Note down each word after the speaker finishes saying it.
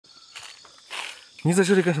你在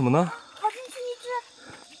这里干什么呢？跑进去一只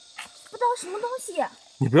不知道什么东西。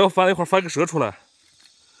你不要翻，一会儿翻个蛇出来。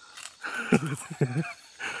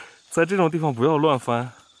在这种地方不要乱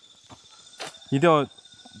翻，一定要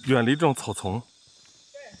远离这种草丛。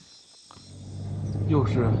又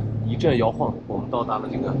是一阵摇晃，我们到达了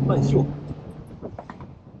这个半袖。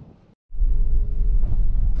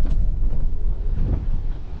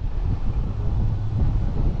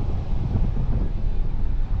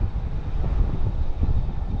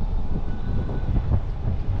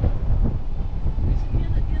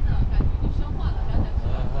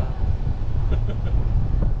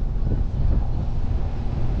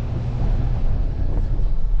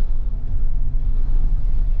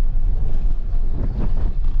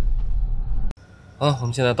啊，我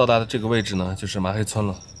们现在到达的这个位置呢，就是麻黑村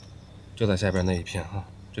了，就在下边那一片哈。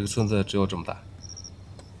这个村子只有这么大，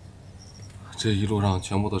这一路上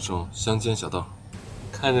全部都是这种乡间小道，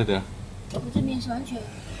看着点。我们这边是完全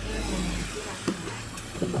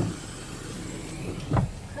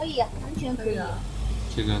可以，完全可以。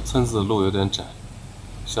这个村子的路有点窄，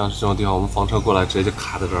像是这种地方，我们房车过来直接就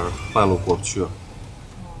卡在这儿，半路过不去了，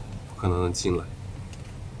不可能进来。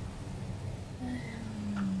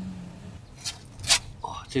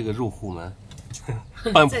这个入户门，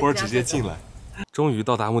半坡直接进来。终于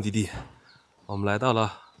到达目的地，我们来到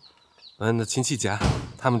了我们的亲戚家，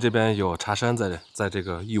他们这边有茶山在这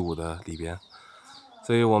个义乌的里边，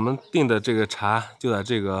所以我们订的这个茶就在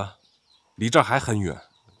这个，离这儿还很远，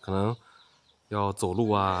可能要走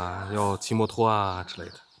路啊，要骑摩托啊之类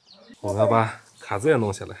的。我们要把卡子也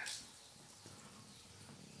弄下来，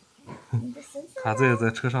卡子也在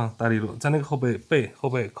车上大力路，在那个后背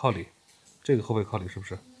靠里。这个后背靠里是不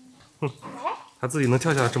是？他自己能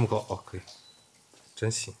跳下来这么高哦，可以，真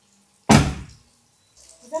行。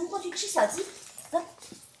咱们过去吃小鸡，走。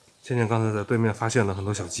倩倩刚才在对面发现了很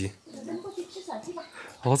多小鸡。咱们过去吃小鸡吧。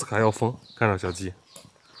奥斯卡要疯，看到小鸡，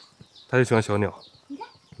他就喜欢小鸟，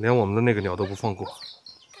连我们的那个鸟都不放过。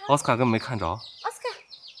奥斯卡根本没看着。奥斯卡，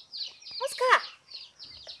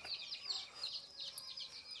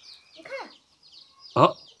你看。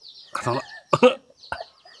啊，看到了。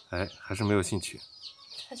哎，还是没有兴趣。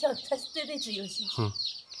他对只有兴趣。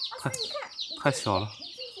太小了，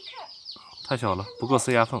太小了，不够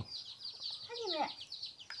塞牙缝。看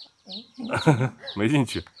见没？没进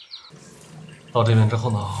去。到这边之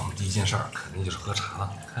后呢，我们第一件事肯定就是喝茶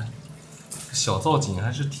了。看，小造景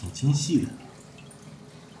还是挺精细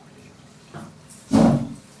的。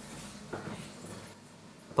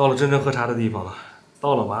到了真正喝茶的地方了，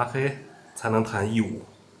到了麻黑才能谈义乌。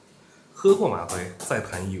喝过麻灰再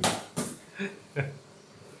谈义乌。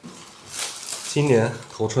今年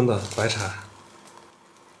头春的白茶，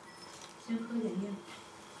先喝点烟。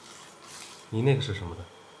你那个是什么的？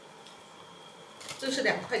这是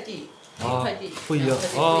2块地，一啊，块地不一样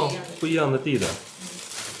哦，不一样的地的。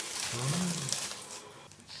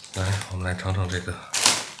来，我们来尝尝这个。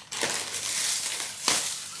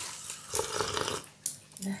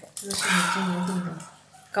来，这个是你今年订的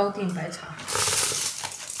高定白茶。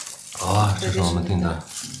啊，这是我们订的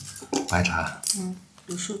白茶。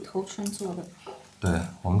鲁树头春做的。对，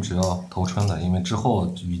我们只要头春的，因为之后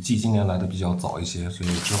雨季今年来的比较早一些，所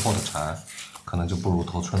以之后的茶可能就不如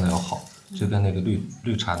头春的要好。就跟那个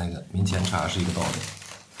绿茶那个明前茶是一个道理。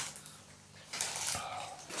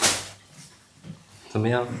怎么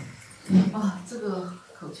样？啊，这个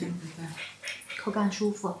口腔不干，口感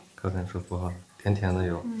舒服。口感舒服哈，甜甜的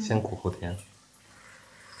有，先苦后甜。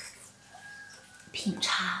品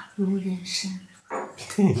茶如人生。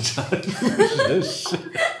品茶如人生，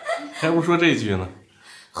还不说这句呢。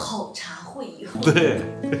好茶会友。对。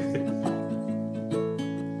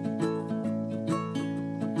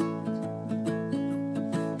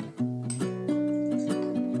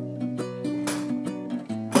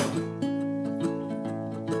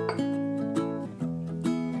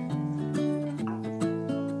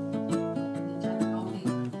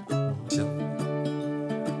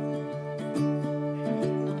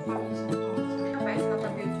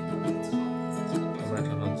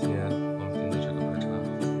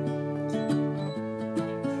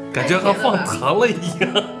感觉和放糖了一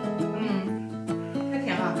样。太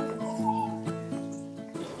甜了。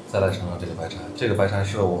再来尝尝这个白茶，这个白茶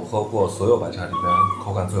是我喝过所有白茶里边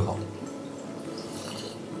口感最好的。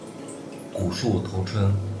古树头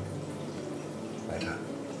春白茶，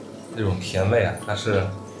那种甜味啊，它是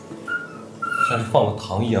像是放了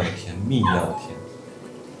糖一样的甜，蜜一样的甜。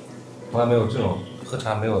从来没有这种喝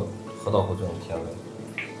茶没有喝到过这种甜味。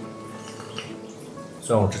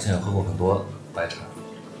虽然我之前也喝过很多白茶。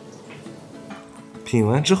品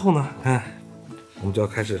完之后呢，看我们就要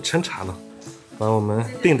开始抻茶了。把我们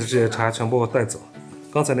订的这些茶全部带走。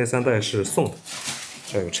刚才那3袋是送的，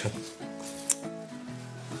这有称。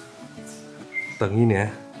等1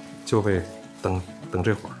年，就为等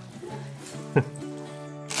这会儿。哼，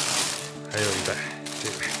还有一袋，这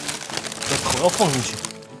个，这口要放进去。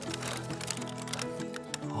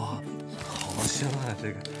哇、好香啊！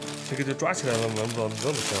这个就抓起来了，闻不到那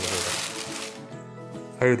么香的味道。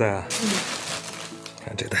还有一袋啊，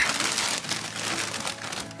看这袋。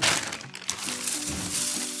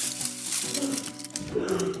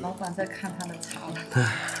老板在看他的茶了。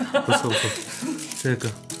不错不错，这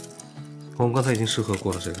个我们刚才已经试喝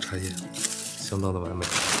过了，这个茶叶相当的完美。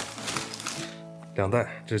2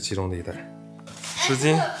袋，这是其中的1袋。10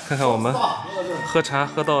斤，看看我们喝茶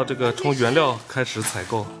喝到这个从原料开始采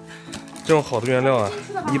购，这种好的原料啊，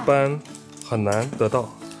一般很难得到，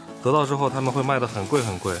得到之后他们会卖的很贵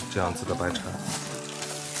很贵，这样子的白茶。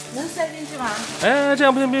能塞进去吗？哎，这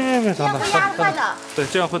样不行，别，等等，对，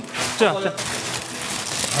这样会，这样。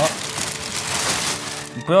好，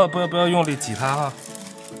你不要用力挤它哈。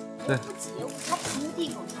对，不挤，它停的地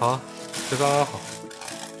方。好，这刚刚好，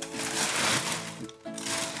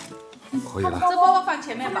可以了。这包包放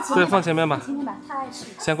前面吧。对，放前面吧。前面吧，他爱吃。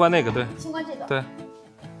先关那个，对。先关这个。对。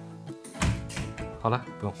好了，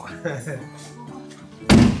不用关。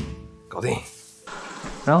搞定。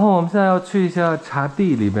然后我们现在要去一下茶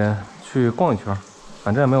地里边去逛一圈，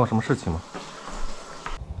反正也没有什么事情嘛。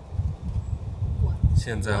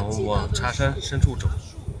现在我们往茶山深处走。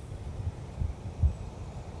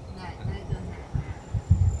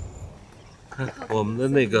看我们的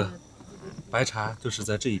那个白茶就是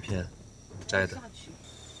在这一片摘的。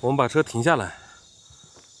我们把车停下来，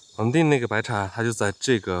我们订那个白茶，它就在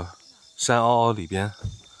这个山凹凹里边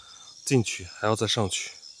进去，还要再上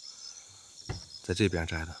去，在这边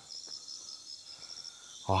摘的。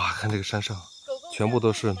哇，看这个山上全部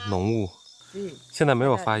都是浓雾，现在没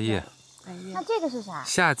有发叶。那这个是啥？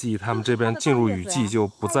夏季他们这边进入雨季就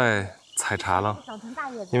不再采茶了，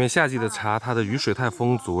因为夏季的茶它的雨水太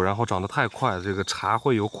丰足，然后长得太快，这个茶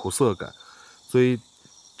会有苦涩感，所以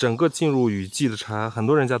整个进入雨季的茶，很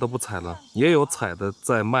多人家都不采了，也有采的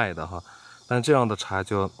在卖的哈，但这样的茶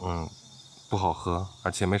就不好喝，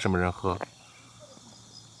而且没什么人喝。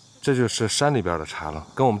这就是山里边的茶了，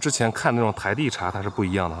跟我们之前看那种台地茶它是不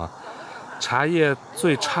一样的哈。茶叶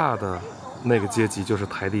最差的那个阶级就是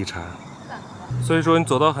台地茶。所以说你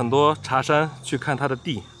走到很多茶山去看它的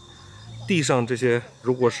地上这些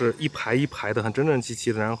如果是一排一排的很整整齐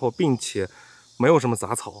齐的，然后并且没有什么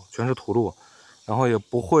杂草，全是土路，然后也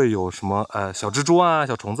不会有什么小蜘蛛啊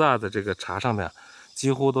小虫子啊在这个茶上面，几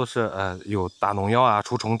乎都是有打农药啊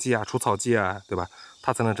除虫剂啊除草剂啊，对吧？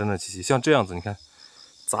它才能整整齐齐。像这样子你看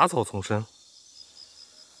杂草丛生，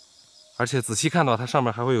而且仔细看到它上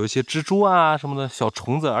面还会有一些蜘蛛啊什么的小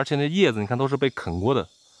虫子，而且那叶子你看都是被啃过的。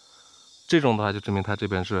这种的话就证明它这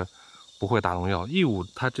边是不会打农药。义乌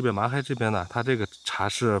它这边麻黑这边呢，它这个茶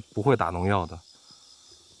是不会打农药的，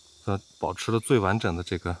保持了最完整的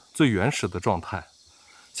这个最原始的状态。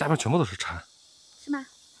下面全部都是茶，是吗？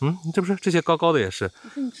你这不是这些高高的也是？我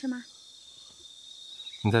说你吃吗？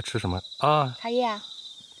你在吃什么啊？茶叶啊。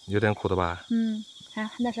有点苦的吧？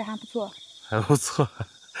那是还不错。还不错。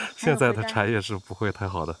现在的茶叶是不会太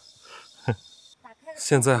好的。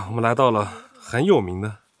现在我们来到了很有名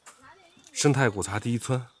的生态古茶第一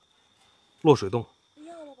村落水洞，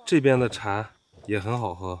这边的茶也很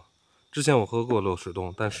好喝。之前我喝过落水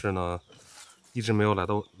洞，但是呢，一直没有来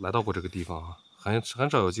到过这个地方啊，很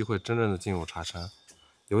少有机会真正的进入茶山，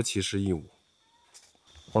尤其是义乌。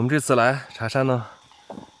我们这次来茶山呢，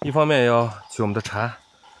一方面要取我们的茶，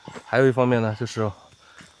还有一方面呢，就是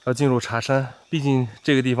要进入茶山。毕竟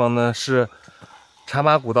这个地方呢是茶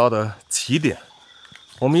马古道的起点。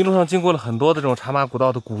我们一路上经过了很多的这种茶马古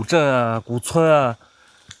道的古镇啊、古村啊，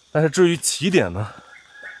但是至于起点呢，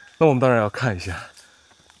那我们当然要看一下。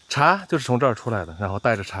茶就是从这儿出来的，然后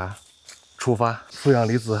带着茶出发，负氧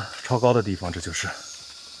离子超高的地方，这就是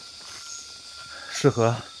适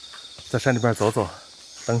合在山里边走走、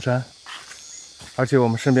登山，而且我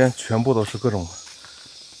们身边全部都是各种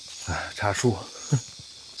茶树。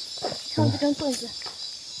看这根棍子，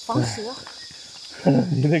防蛇。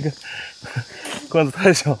你那个棍子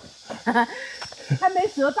太小，还没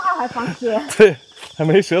蛇大，还防蛇。对，还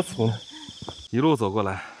没蛇粗呢。一路走过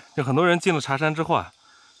来，就很多人进了茶山之后啊，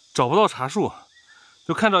找不到茶树，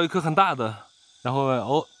就看到一棵很大的，然后问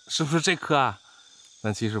哦，是不是这棵啊？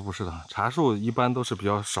但其实不是的，茶树一般都是比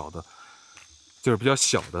较少的，就是比较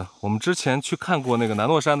小的。我们之前去看过那个南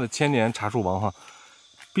洛山的千年茶树王哈，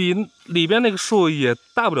比里边那个树也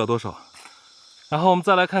大不了多少。然后我们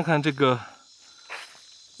再来看看这个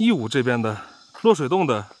义乌这边的落水洞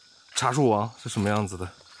的茶树王是什么样子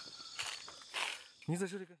的。你在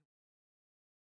这里干？